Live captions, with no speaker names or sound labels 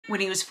when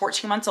he was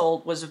 14 months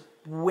old was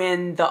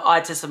when the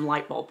autism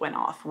light bulb went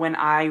off, when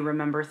I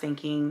remember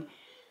thinking,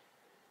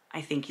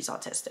 I think he's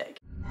autistic.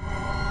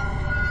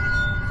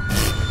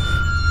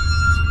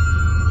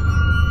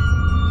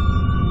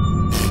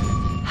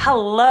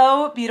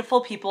 Hello,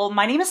 beautiful people.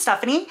 My name is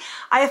Stephanie.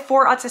 I have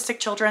 4 autistic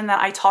children that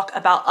I talk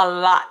about a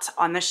lot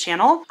on this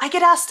channel. I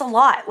get asked a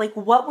lot, like,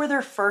 what were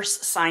their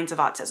first signs of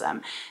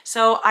autism?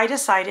 So I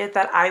decided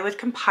that I would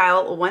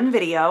compile one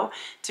video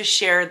to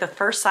share the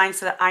first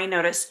signs that I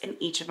noticed in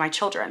each of my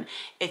children.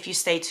 If you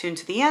stay tuned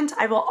to the end,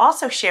 I will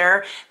also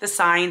share the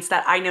signs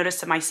that I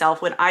noticed in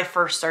myself when I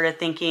first started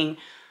thinking,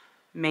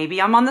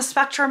 maybe I'm on the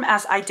spectrum,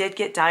 as I did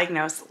get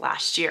diagnosed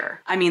last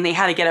year. I mean, they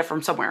had to get it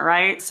from somewhere,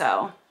 right?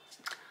 So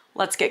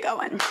let's get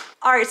going.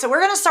 All right, so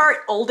we're gonna start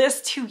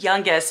oldest to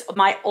youngest.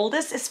 My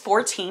oldest is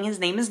 14, his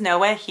name is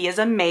Noah. He is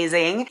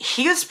amazing.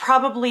 He is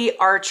probably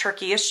our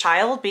trickiest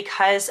child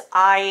because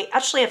I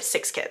actually have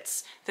 6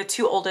 kids. The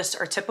 2 oldest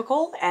are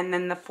typical, and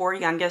then the 4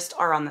 youngest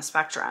are on the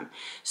spectrum.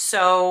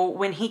 So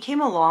when he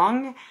came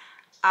along,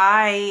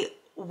 I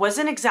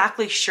wasn't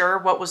exactly sure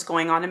what was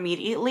going on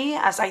immediately,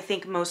 as I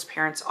think most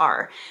parents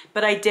are,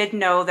 but I did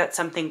know that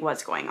something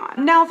was going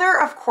on. Now, there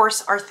of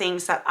course are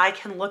things that I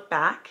can look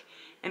back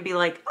and be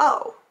like,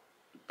 oh,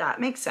 that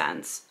makes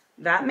sense.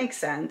 That makes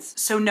sense.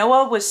 So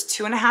Noah was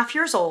 2.5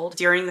 years old.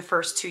 During the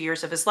first 2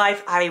 years of his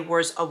life, I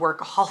was a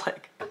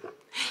workaholic.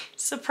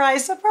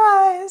 Surprise,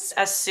 surprise.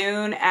 As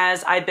soon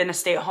as I'd been a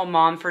stay-at-home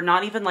mom for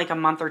not even like a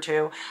month or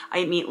 2, I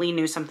immediately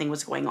knew something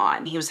was going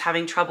on. He was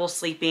having trouble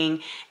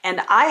sleeping,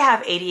 and I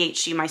have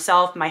ADHD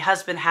myself. My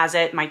husband has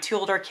it. My 2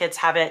 older kids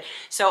have it.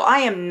 So I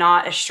am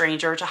not a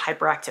stranger to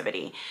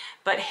hyperactivity.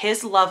 But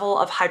his level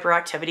of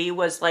hyperactivity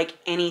was like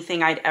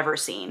anything I'd ever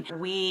seen.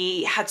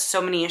 We had so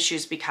many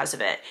issues because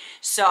of it.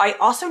 So I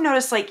also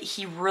noticed like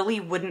he really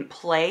wouldn't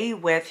play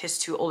with his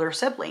 2 older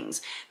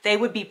siblings. They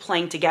would be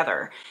playing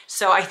together.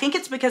 So I think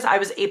it's because I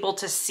was able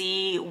to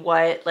see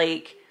what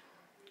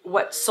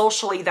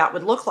socially that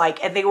would look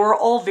like. And they were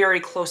all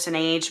very close in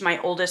age. My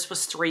oldest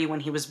was 3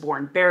 when he was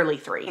born, barely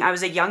 3. I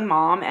was a young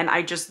mom and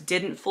I just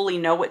didn't fully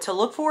know what to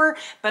look for,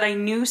 but I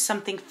knew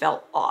something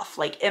felt off.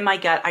 Like in my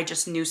gut, I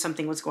just knew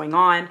something was going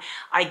on.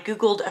 I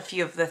Googled a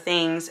few of the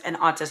things and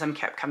autism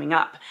kept coming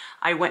up.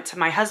 I went to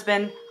my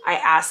husband, I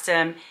asked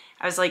him,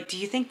 I was like, do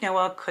you think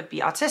Noah could be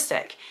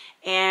autistic?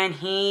 And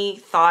he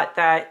thought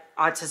that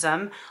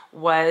autism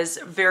was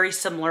very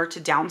similar to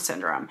Down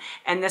syndrome.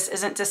 And this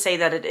isn't to say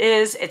that it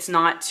is. It's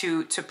not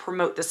to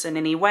promote this in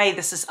any way.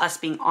 This is us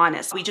being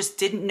honest. We just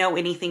didn't know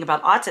anything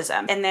about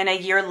autism. And then a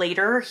year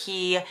later,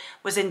 he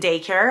was in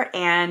daycare,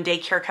 and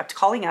daycare kept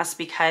calling us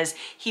because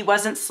he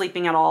wasn't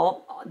sleeping at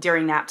all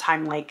during nap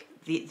time like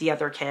the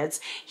other kids.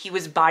 He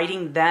was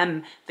biting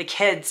them, the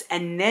kids,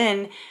 and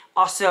then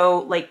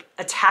also like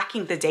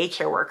attacking the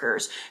daycare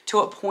workers to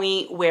a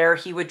point where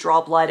he would draw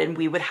blood and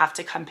we would have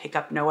to come pick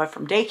up Noah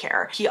from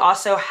daycare. He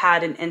also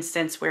had an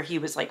instance where he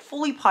was like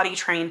fully potty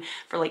trained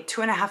for like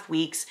 2.5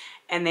 weeks,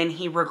 and then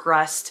he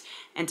regressed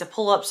into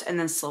pull-ups and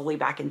then slowly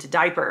back into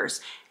diapers.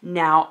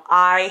 Now,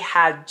 I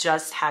had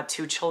just had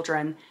 2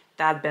 children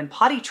that had been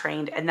potty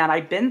trained and that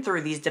I'd been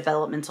through these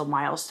developmental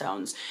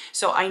milestones.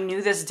 So I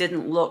knew this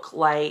didn't look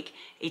like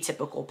a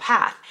typical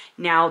path.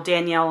 Now,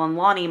 Danielle and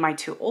Lonnie, my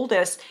 2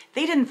 oldest,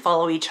 they didn't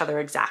follow each other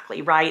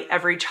exactly, right?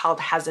 Every child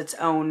has its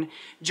own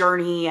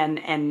journey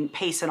and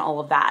pace and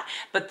all of that.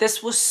 But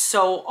this was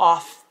so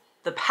off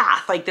the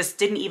path. Like, this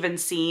didn't even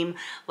seem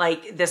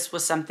like this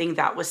was something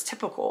that was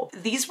typical.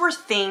 These were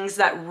things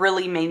that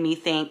really made me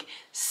think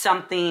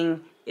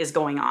something is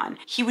going on.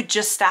 He would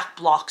just stack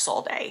blocks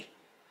all day.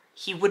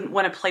 He wouldn't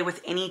want to play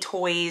with any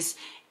toys.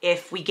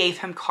 If we gave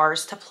him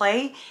cars to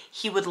play,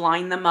 he would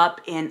line them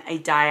up in a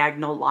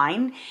diagonal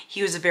line.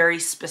 He was very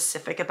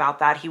specific about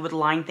that. He would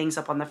line things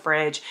up on the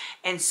fridge.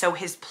 And so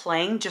his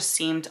playing just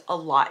seemed a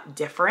lot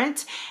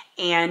different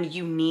and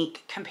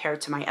unique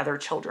compared to my other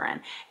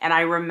children. And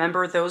I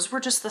remember those were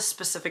just the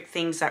specific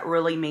things that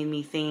really made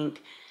me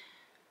think,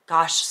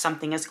 gosh,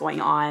 something is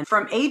going on.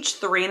 From age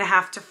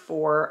 3.5 to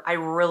 4, I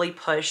really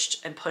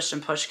pushed and pushed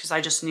and pushed because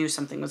I just knew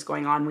something was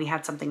going on. We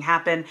had something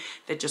happen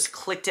that just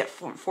clicked it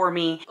for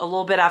me. A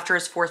little bit after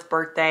his 4th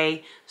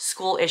birthday,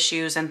 school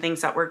issues and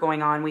things that were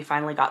going on, we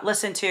finally got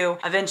listened to.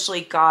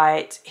 Eventually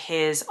got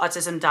his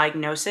autism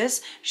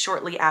diagnosis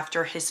shortly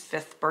after his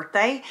 5th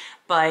birthday.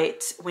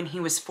 But when he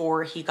was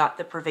 4, he got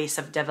the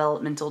pervasive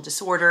developmental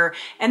disorder.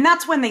 And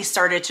that's when they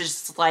started to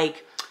just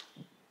like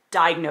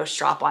diagnose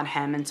drop on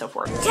him and so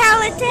forth.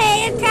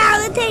 Talented,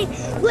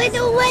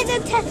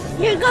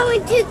 you're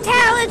going to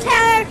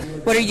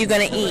Talented. What are you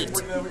gonna eat?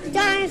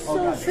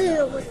 Dinosaur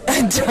food.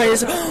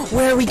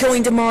 Where are we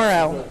going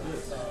tomorrow?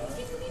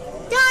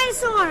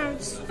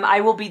 Dinosaurs.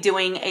 I will be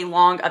doing a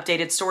long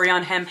updated story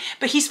on him,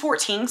 but he's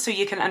 14, so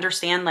you can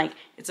understand like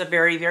It's a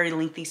very, very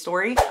lengthy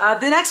story. The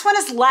next one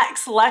is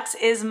Lex. Lex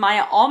is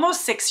my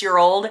almost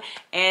 6-year-old,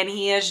 and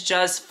he is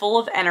just full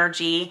of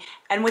energy.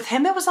 And with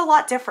him, it was a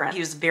lot different. He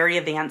was very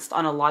advanced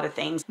on a lot of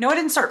things. Noah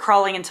didn't start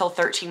crawling until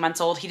 13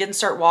 months old. He didn't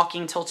start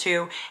walking until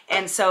 2.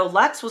 And so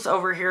Lex was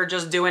over here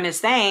just doing his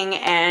thing,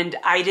 and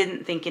I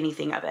didn't think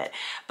anything of it.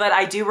 But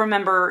I do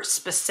remember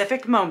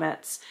specific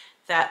moments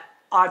that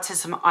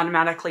autism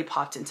automatically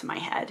popped into my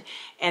head.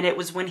 And it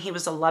was when he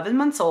was 11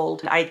 months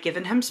old. I had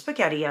given him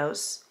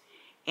SpaghettiOs,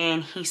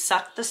 and he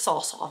sucked the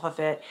sauce off of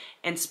it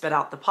and spit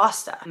out the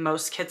pasta.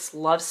 Most kids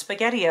love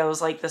SpaghettiOs.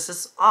 Like, this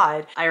is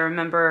odd. I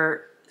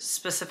remember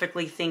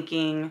specifically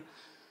thinking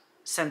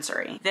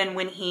sensory. Then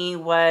when he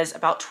was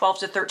about 12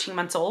 to 13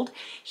 months old,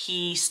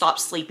 he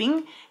stopped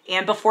sleeping.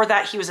 And before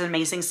that, he was an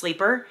amazing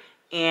sleeper.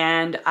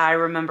 And I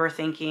remember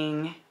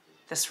thinking,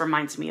 this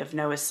reminds me of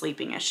Noah's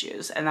sleeping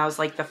issues. And that was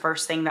like the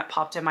first thing that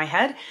popped in my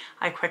head.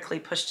 I quickly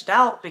pushed it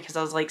out because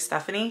I was like,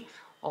 Stephanie,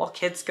 all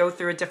kids go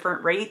through a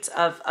different rate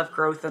of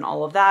growth and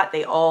all of that.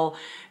 They all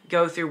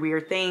go through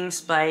weird things,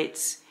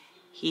 but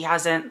he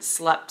hasn't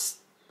slept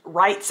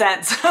right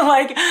since.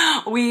 Like,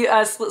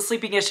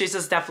 sleeping issues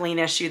is definitely an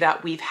issue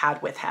that we've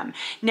had with him.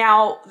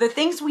 Now, the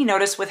things we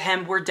noticed with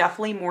him were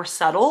definitely more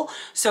subtle.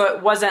 So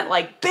it wasn't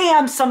like,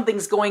 bam,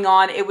 something's going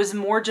on. It was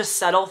more just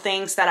subtle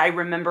things that I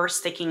remember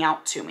sticking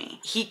out to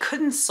me. He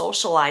couldn't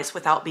socialize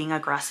without being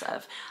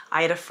aggressive.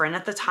 I had a friend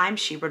at the time,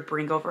 she would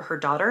bring over her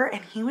daughter,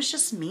 and he was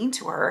just mean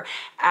to her,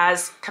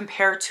 as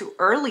compared to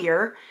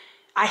earlier.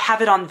 I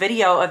have it on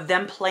video of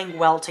them playing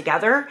well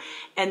together,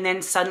 and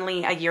then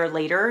suddenly a year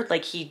later,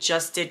 like, he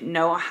just didn't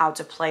know how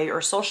to play or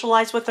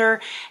socialize with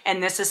her.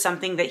 And this is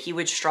something that he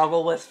would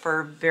struggle with for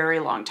a very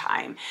long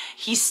time.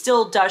 He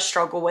still does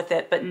struggle with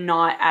it, but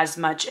not as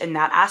much in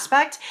that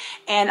aspect.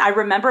 And I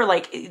remember,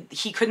 like,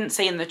 he couldn't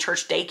stay in the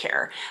church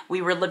daycare.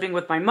 We were living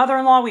with my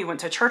mother-in-law. We went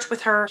to church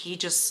with her. He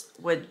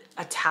just would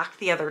attack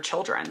the other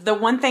children. The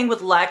one thing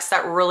with Lex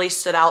that really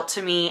stood out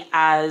to me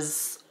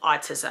as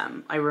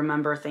autism, I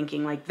remember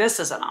thinking, like, this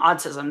is an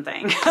autism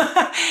thing,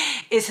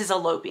 is his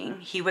eloping.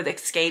 He would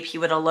escape, he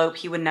would elope,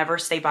 he would never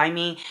stay by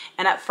me.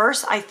 And at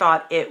first I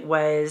thought it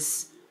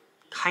was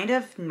kind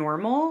of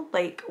normal.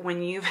 Like,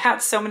 when you've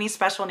had so many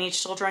special needs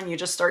children, you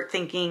just start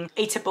thinking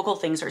atypical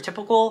things are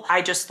typical.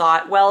 I just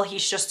thought, well,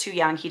 he's just too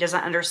young. He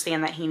doesn't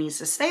understand that he needs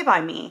to stay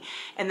by me.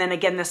 And then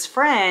again, this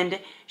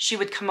friend, she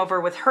would come over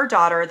with her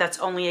daughter that's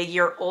only a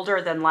year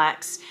older than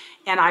Lex.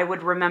 And I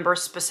would remember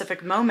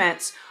specific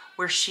moments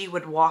where she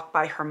would walk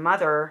by her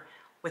mother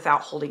without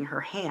holding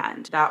her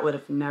hand. That would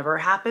have never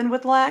happened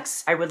with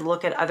Lex. I would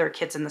look at other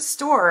kids in the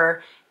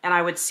store and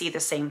I would see the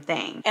same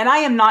thing. And I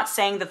am not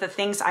saying that the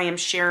things I am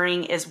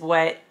sharing is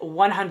what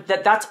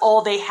that's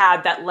all they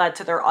had that led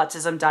to their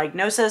autism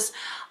diagnosis.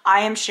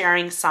 I am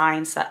sharing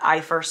signs that I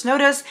first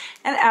noticed.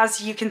 And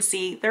as you can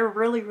see, they're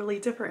really, really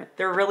different.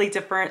 They're really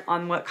different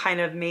on what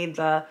kind of made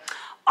the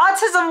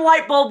autism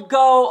light bulb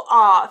go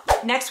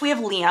off. Next, we have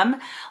Liam.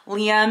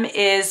 Liam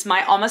is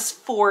my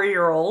almost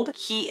 4-year-old.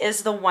 He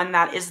is the one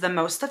that is the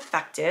most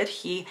affected.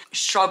 He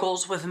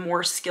struggles with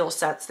more skill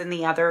sets than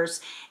the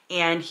others,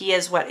 and he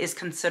is what is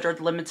considered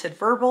limited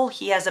verbal.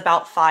 He has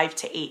about 5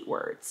 to 8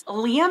 words.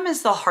 Liam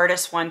is the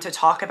hardest one to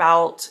talk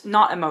about,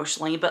 not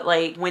emotionally, but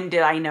like, when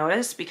did I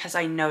notice? Because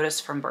I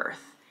noticed from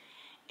birth.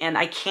 And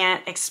I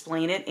can't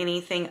explain it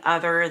anything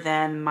other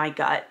than my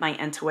gut, my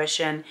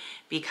intuition,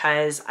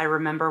 because I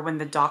remember when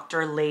the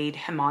doctor laid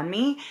him on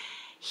me,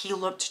 he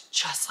looked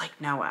just like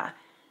Noah,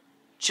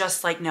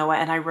 just like Noah.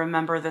 And I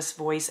remember this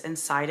voice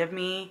inside of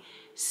me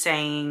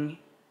saying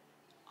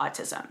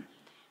autism.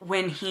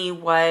 When he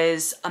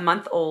was a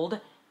month old,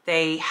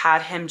 they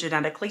had him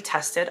genetically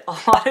tested. A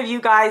lot of you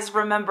guys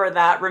remember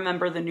that,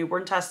 remember the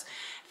newborn test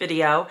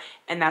video.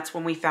 And that's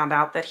when we found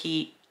out that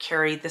he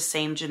carried the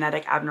same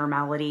genetic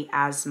abnormality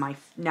as my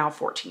now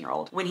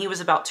 14-year-old. When he was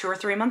about 2 or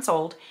 3 months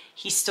old,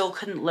 he still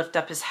couldn't lift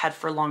up his head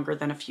for longer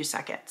than a few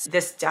seconds.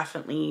 This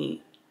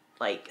definitely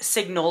like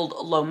signaled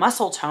low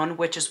muscle tone,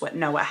 which is what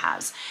Noah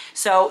has.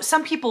 So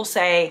some people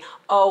say,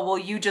 oh, well,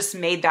 you just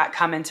made that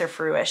come into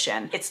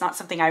fruition. It's not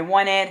something I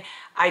wanted.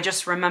 I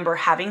just remember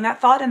having that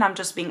thought, and I'm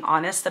just being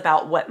honest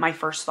about what my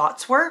first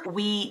thoughts were.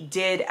 We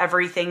did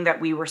everything that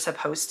we were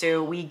supposed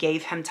to. We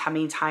gave him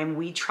tummy time.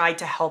 We tried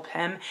to help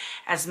him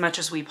as much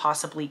as we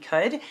possibly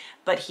could,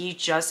 but he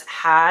just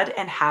had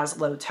and has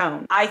low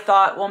tone. I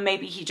thought, well,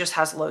 maybe he just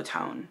has low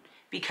tone,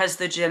 because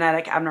the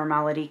genetic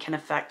abnormality can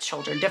affect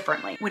children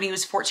differently. When he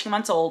was 14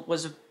 months old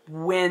was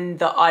when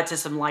the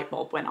autism light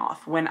bulb went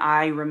off, when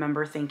I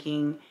remember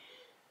thinking,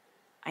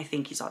 I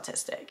think he's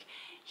autistic.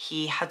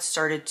 He had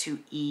started to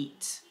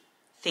eat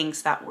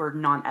things that were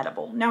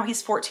non-edible. Now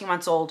he's 14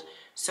 months old,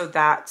 so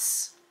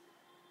that's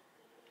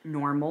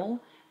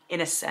normal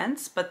in a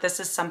sense, but this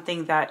is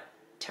something that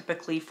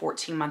typically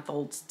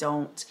 14-month-olds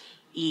don't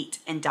eat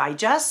and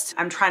digest.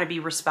 I'm trying to be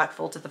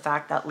respectful to the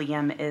fact that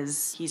Liam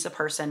he's a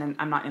person, and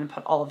I'm not going to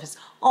put all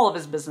of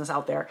his business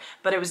out there,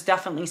 but it was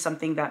definitely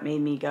something that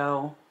made me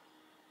go,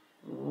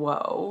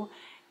 whoa.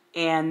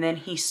 And then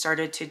he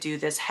started to do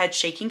this head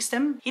shaking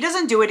stim. He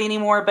doesn't do it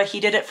anymore, but he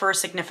did it for a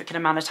significant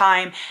amount of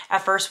time.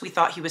 At first we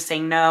thought he was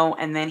saying no,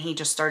 and then he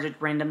just started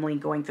randomly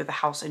going through the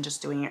house and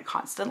just doing it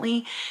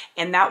constantly.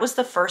 And that was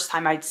the first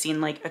time I'd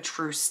seen like a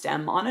true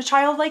stim on a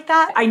child like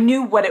that. I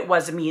knew what it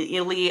was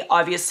immediately.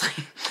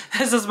 Obviously,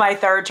 this is my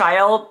third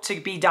child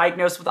to be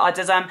diagnosed with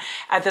autism.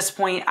 At this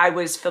point, I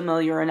was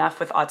familiar enough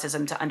with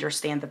autism to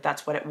understand that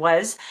that's what it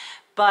was.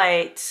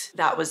 But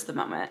that was the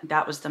moment.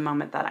 That was the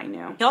moment that I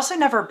knew. He also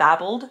never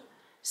babbled.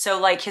 So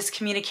like his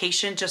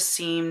communication just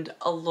seemed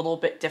a little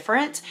bit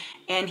different,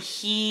 and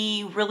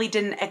he really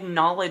didn't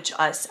acknowledge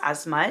us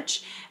as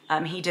much.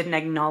 He didn't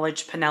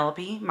acknowledge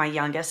Penelope, my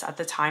youngest at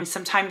the time.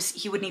 Sometimes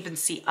he wouldn't even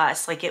see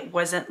us. Like it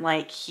wasn't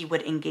like he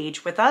would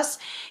engage with us.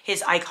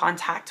 His eye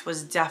contact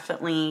was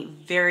definitely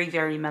very,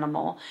 very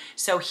minimal.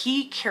 So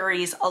he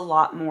carries a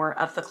lot more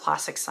of the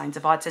classic signs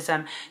of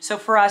autism. So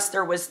for us,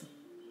 there was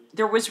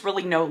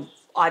really no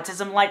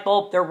autism light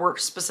bulb. There were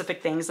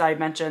specific things that I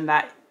mentioned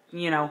that,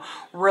 you know,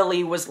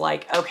 really was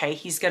like, okay,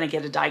 he's gonna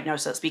get a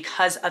diagnosis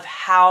because of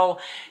how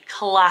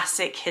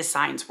classic his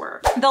signs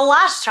were. The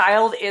last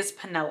child is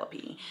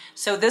Penelope.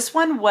 So this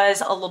one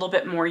was a little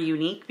bit more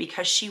unique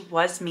because she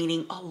was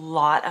meeting a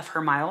lot of her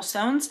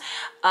milestones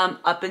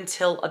up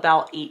until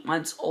about 8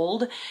 months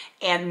old.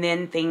 And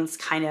then things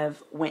kind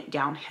of went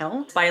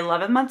downhill. By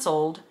 11 months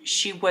old,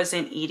 she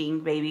wasn't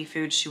eating baby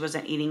food. She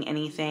wasn't eating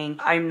anything.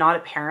 I'm not a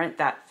parent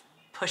that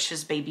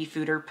pushes baby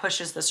food or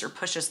pushes this or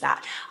pushes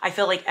that. I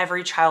feel like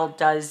every child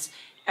does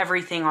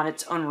everything on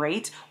its own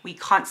rate. We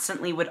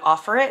constantly would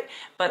offer it,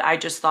 but I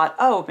just thought,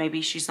 oh, maybe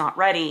she's not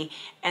ready.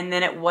 And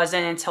then it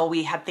wasn't until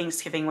we had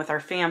Thanksgiving with our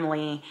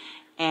family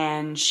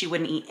and she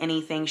wouldn't eat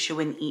anything. She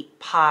wouldn't eat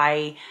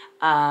pie.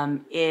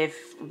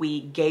 If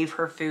we gave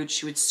her food,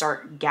 she would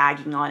start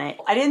gagging on it.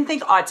 I didn't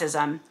think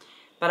autism,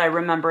 but I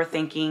remember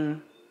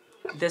thinking,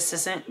 this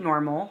isn't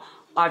normal.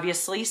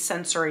 Obviously,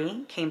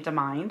 sensory came to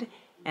mind.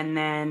 And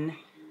then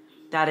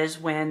that is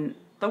when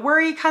the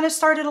worry kind of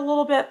started a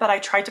little bit, but I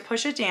tried to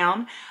push it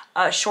down.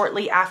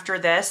 Shortly after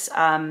this,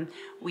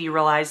 we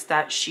realized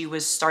that she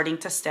was starting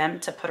to stim.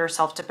 To put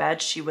herself to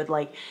bed, she would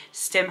like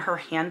stim her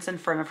hands in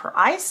front of her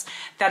eyes.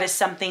 That is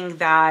something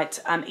that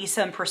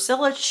Asa and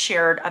Priscilla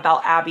shared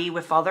about Abby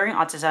with fathering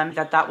autism,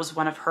 that was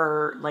one of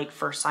her like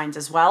first signs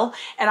as well.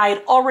 And I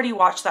had already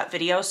watched that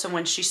video. So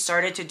when she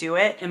started to do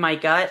it in my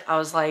gut, I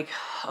was like,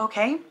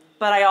 okay.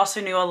 But I also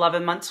knew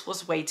 11 months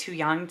was way too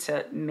young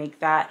to make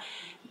that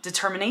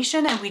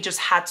determination, and we just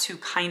had to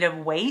kind of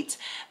wait.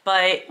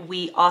 But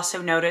we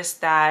also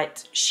noticed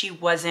that she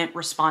wasn't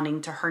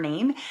responding to her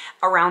name.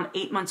 Around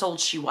 8 months old,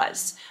 she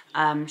was.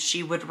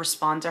 She would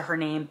respond to her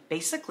name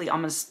basically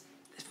almost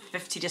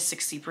 50 to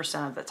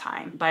 60% of the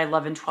time. By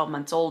 11, 12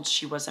 months old,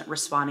 she wasn't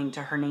responding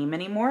to her name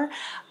anymore.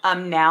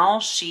 Now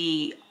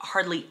she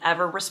hardly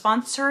ever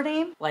responds to her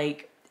name.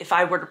 Like if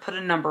I were to put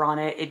a number on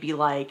it, it'd be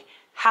like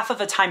half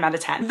of a time out of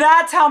 10.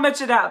 That's how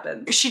much it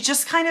happened. She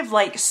just kind of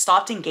like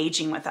stopped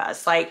engaging with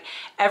us. Like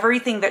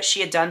everything that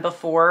she had done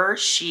before,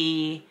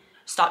 she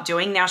stopped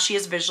doing. Now she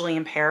is visually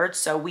impaired.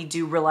 So we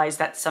do realize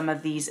that some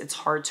of these, it's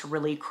hard to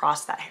really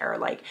cross that hair.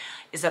 Like,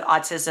 is it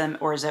autism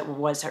or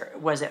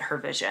was it her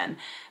vision?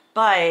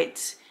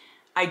 But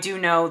I do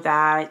know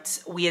that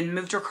we had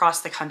moved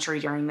across the country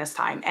during this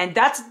time. And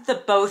that's the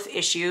both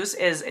issues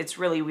is it's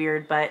really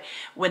weird. But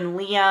when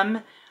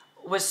Liam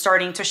was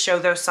starting to show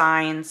those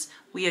signs,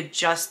 we had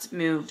just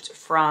moved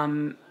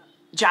from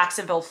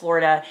Jacksonville,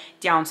 Florida,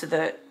 down to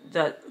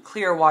the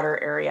Clearwater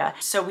area.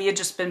 So we had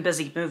just been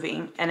busy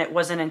moving, and it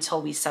wasn't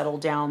until we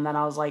settled down that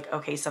I was like,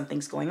 okay,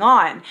 something's going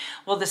on.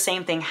 Well, the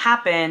same thing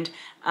happened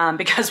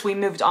because we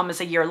moved almost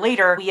a year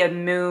later. We had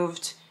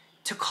moved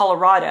to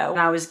Colorado, and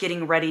I was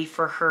getting ready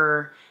for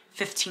her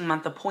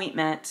 15-month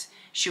appointment.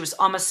 She was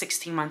almost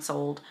 16 months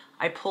old.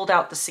 I pulled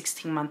out the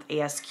 16-month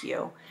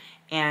ASQ,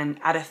 and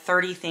out of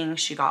 30 things,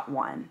 she got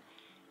 1.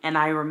 And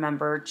I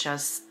remember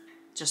just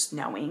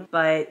knowing.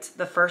 But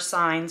the first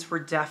signs were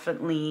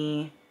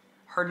definitely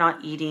her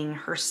not eating,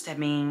 her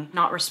stimming,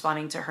 not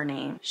responding to her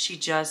name. She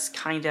just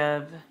kind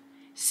of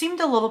seemed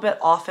a little bit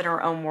off in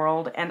her own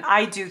world. And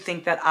I do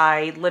think that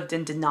I lived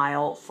in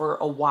denial for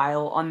a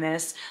while on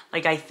this.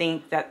 Like, I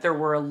think that there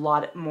were a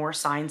lot more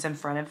signs in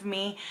front of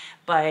me,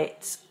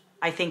 but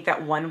I think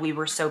that one, we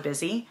were so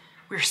busy.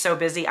 We were so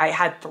busy. I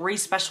had 3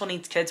 special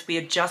needs kids. We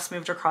had just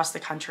moved across the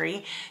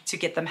country to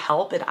get them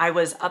help. And I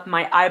was up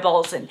my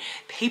eyeballs in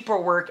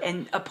paperwork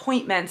and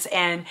appointments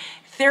and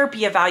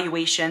therapy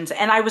evaluations.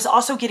 And I was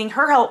also getting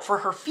her help for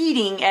her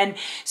feeding. And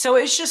so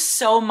it's just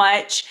so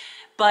much.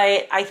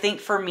 But I think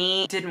for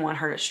me, didn't want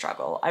her to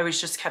struggle. I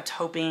was just kept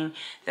hoping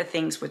that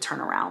things would turn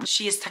around.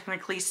 She is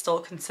technically still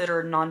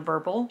considered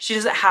nonverbal. She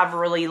doesn't have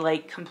really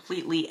like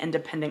completely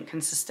independent,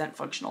 consistent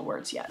functional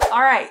words yet.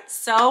 All right,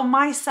 so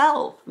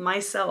myself,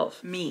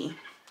 me.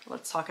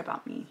 Let's talk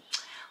about me.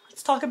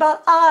 Let's talk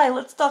about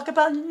let's talk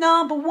about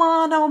number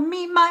one on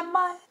me,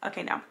 my.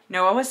 Okay, no.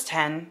 Noah was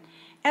 10.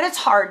 And it's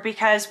hard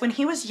because when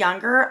he was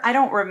younger, I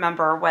don't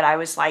remember what I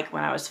was like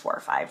when I was 4 or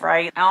 5,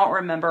 right? I don't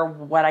remember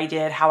what I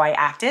did, how I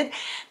acted.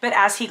 But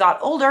as he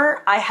got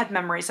older, I had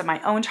memories of my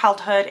own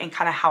childhood and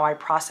kind of how I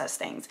process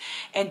things.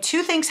 And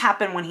 2 things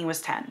happened when he was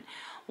 10.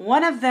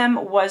 One of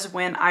them was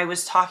when I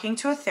was talking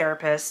to a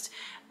therapist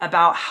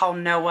about how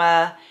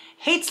Noah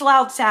hates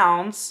loud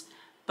sounds,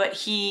 but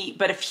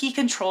if he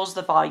controls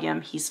the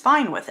volume, he's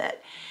fine with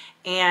it.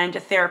 And a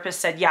therapist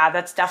said, yeah,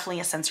 that's definitely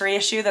a sensory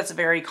issue. That's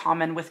very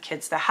common with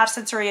kids that have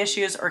sensory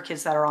issues or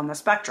kids that are on the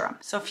spectrum.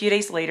 So a few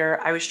days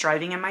later, I was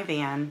driving in my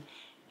van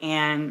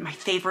and my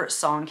favorite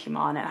song came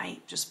on and I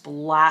just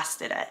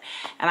blasted it.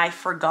 And I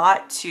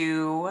forgot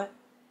to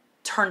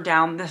turn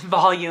down the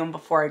volume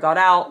before I got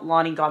out.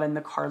 Lonnie got in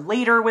the car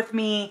later with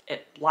me.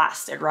 It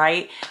blasted,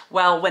 right?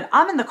 Well, when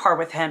I'm in the car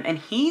with him and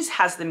he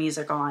has the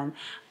music on,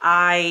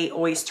 I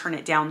always turn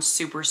it down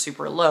super,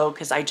 super low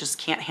because I just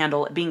can't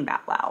handle it being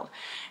that loud.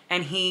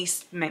 And he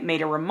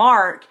made a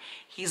remark.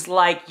 He's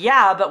like,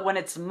 yeah, but when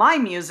it's my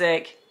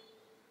music,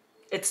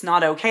 it's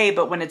not okay,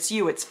 but when it's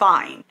you, it's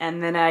fine.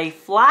 And then I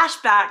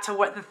flashed back to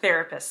what the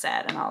therapist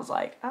said and I was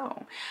like,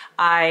 oh,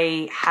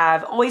 I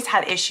have always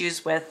had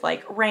issues with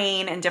like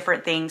rain and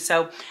different things.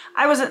 So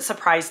I wasn't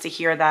surprised to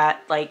hear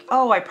that, like,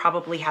 oh, I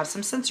probably have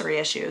some sensory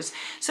issues.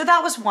 So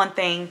that was one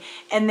thing.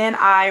 And then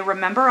I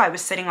remember I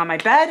was sitting on my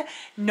bed.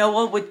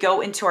 Noah would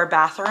go into our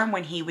bathroom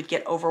when he would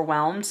get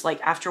overwhelmed,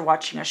 like after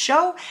watching a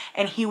show,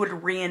 and he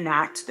would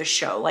reenact the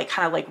show, like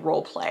kind of like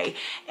role play.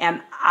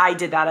 And I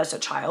did that as a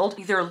child.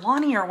 Either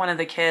Lonnie or one of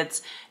the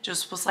kids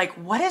just was like,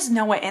 what is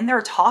Noah in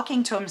there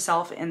talking to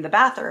himself in the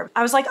bathroom?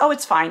 I was like, oh,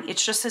 it's fine.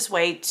 It's just his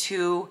way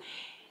to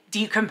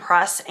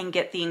decompress and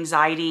get the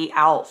anxiety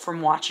out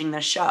from watching the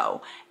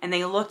show. And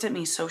they looked at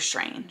me so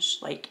strange.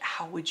 Like,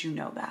 how would you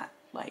know that?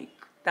 Like,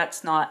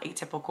 that's not a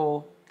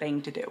typical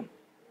thing to do.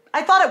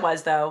 I thought it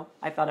was though.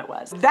 I thought it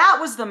was. That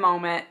was the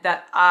moment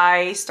that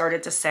I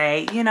started to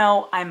say, you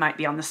know, I might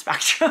be on the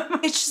spectrum.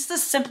 It's just the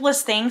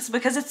simplest things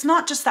because it's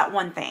not just that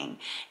one thing.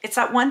 It's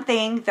that one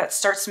thing that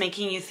starts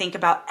making you think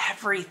about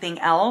everything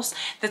else,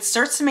 that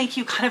starts to make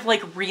you kind of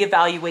like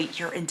reevaluate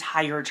your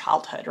entire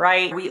childhood,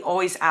 right? We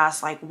always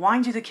ask like,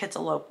 why do the kids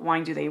elope? Why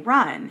do they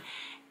run?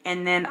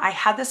 And then I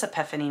had this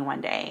epiphany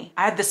one day.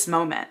 I had this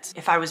moment.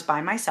 If I was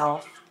by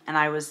myself and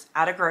I was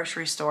at a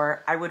grocery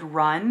store, I would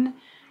run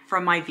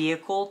from my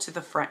vehicle to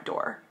the front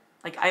door.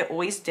 Like I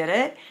always did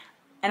it.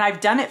 And I've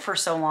done it for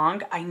so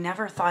long, I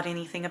never thought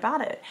anything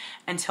about it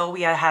until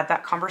we had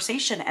that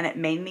conversation. And it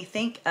made me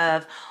think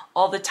of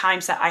all the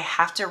times that I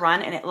have to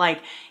run and it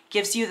like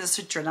gives you this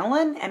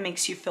adrenaline and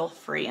makes you feel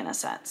free in a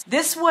sense.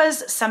 This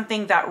was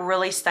something that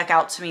really stuck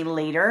out to me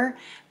later,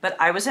 but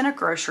I was in a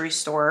grocery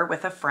store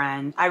with a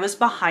friend. I was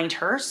behind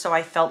her, so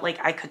I felt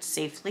like I could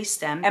safely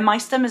stem. And my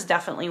stem is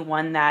definitely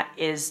one that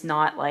is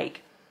not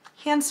like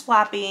hands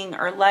flapping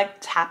or leg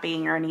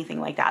tapping or anything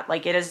like that.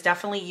 Like it is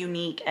definitely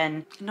unique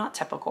and not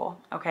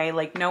typical, okay?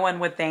 Like no one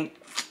would think,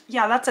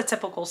 yeah, that's a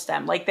typical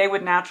stem. Like they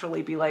would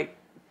naturally be like,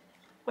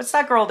 what's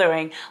that girl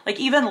doing? Like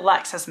even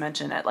Lex has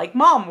mentioned it, like,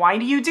 Mom, why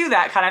do you do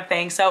that kind of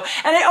thing? So,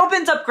 and it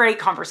opens up great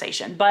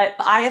conversation, but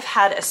I have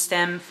had a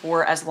stem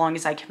for as long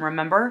as I can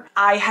remember.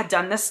 I had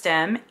done the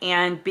stem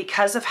and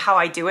because of how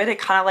I do it, it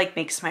kind of like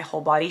makes my whole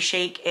body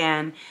shake.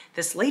 And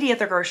this lady at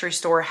the grocery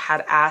store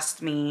had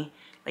asked me,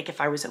 like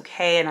if I was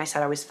okay, and I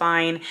said I was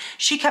fine.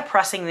 She kept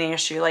pressing the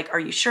issue, like, are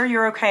you sure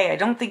you're okay? I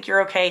don't think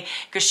you're okay.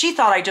 Because she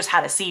thought I just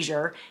had a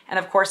seizure. And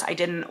of course I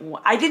didn't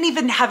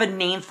even have a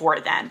name for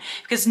it then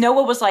because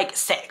Noah was like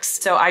 6.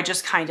 So I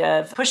just kind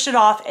of pushed it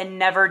off and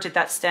never did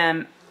that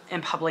stem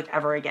in public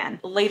ever again.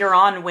 Later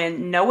on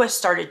when Noah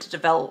started to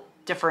develop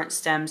different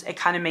stems, it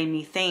kind of made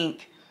me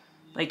think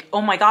like,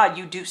 oh my God,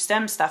 you do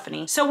stem,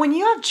 Stephanie. So when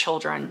you have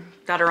children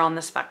that are on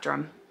the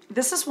spectrum,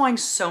 this is why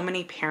so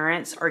many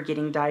parents are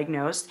getting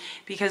diagnosed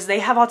because they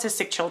have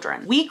autistic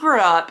children. We grew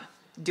up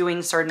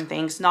doing certain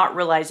things, not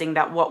realizing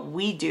that what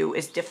we do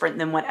is different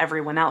than what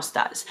everyone else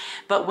does.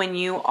 But when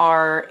you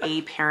are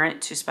a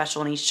parent to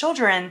special needs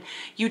children,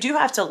 you do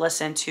have to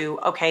listen to,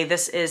 okay,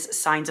 this is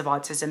signs of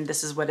autism.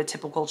 This is what a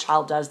typical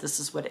child does. This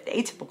is what an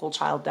atypical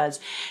child does.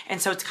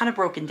 And so it's kind of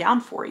broken down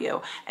for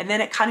you. And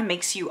then it kind of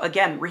makes you,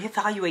 again,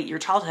 reevaluate your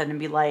childhood and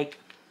be like,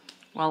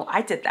 well,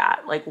 I did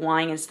that. Like,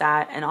 why is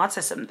that an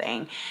autism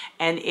thing?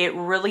 And it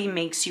really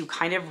makes you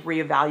kind of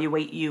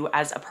reevaluate you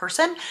as a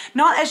person,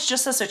 not as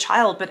just as a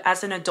child, but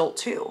as an adult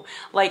too.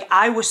 Like,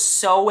 I was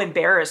so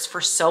embarrassed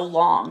for so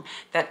long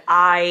that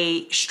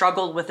I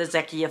struggled with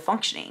executive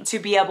functioning to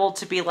be able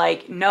to be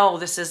like, no,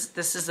 this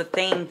is a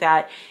thing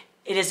that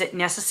it isn't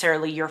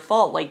necessarily your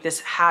fault. Like this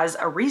has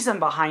a reason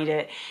behind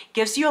it,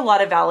 gives you a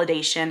lot of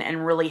validation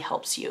and really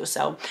helps you.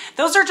 So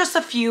those are just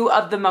a few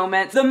of the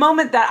moments. The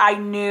moment that I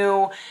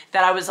knew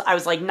that I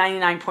was like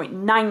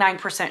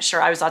 99.99% sure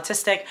I was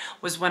autistic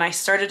was when I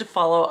started to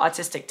follow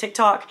autistic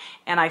TikTok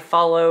and I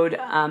followed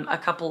a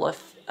couple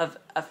of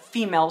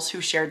females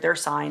who shared their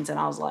signs and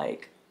I was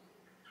like,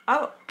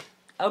 oh,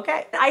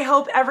 Okay, I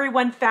hope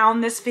everyone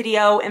found this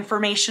video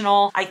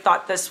informational. I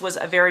thought this was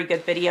a very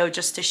good video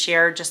just to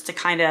share, just to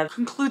kind of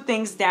conclude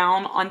things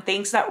down on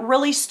things that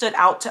really stood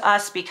out to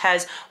us,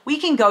 because we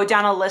can go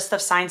down a list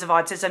of signs of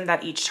autism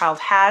that each child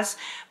has,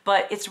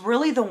 but it's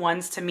really the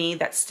ones to me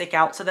that stick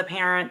out to the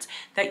parent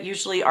that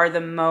usually are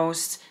the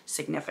most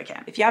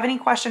significant. If you have any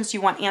questions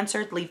you want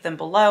answered, leave them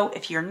below.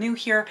 If you're new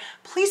here,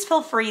 please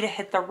feel free to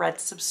hit the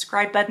red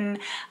subscribe button.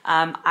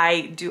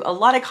 I do a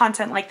lot of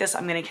content like this.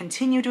 I'm going to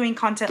continue doing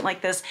content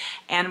like this,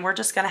 and we're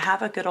just going to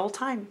have a good old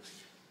time.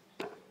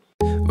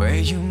 Where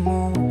you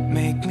move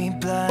make me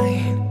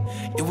blind.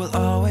 You will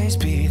always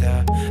be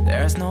there.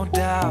 There's no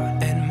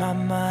doubt in my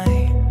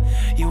mind.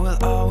 You will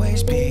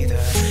always be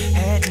there.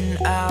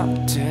 Heading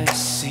out to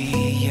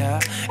see ya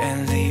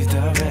and leave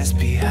the rest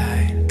behind.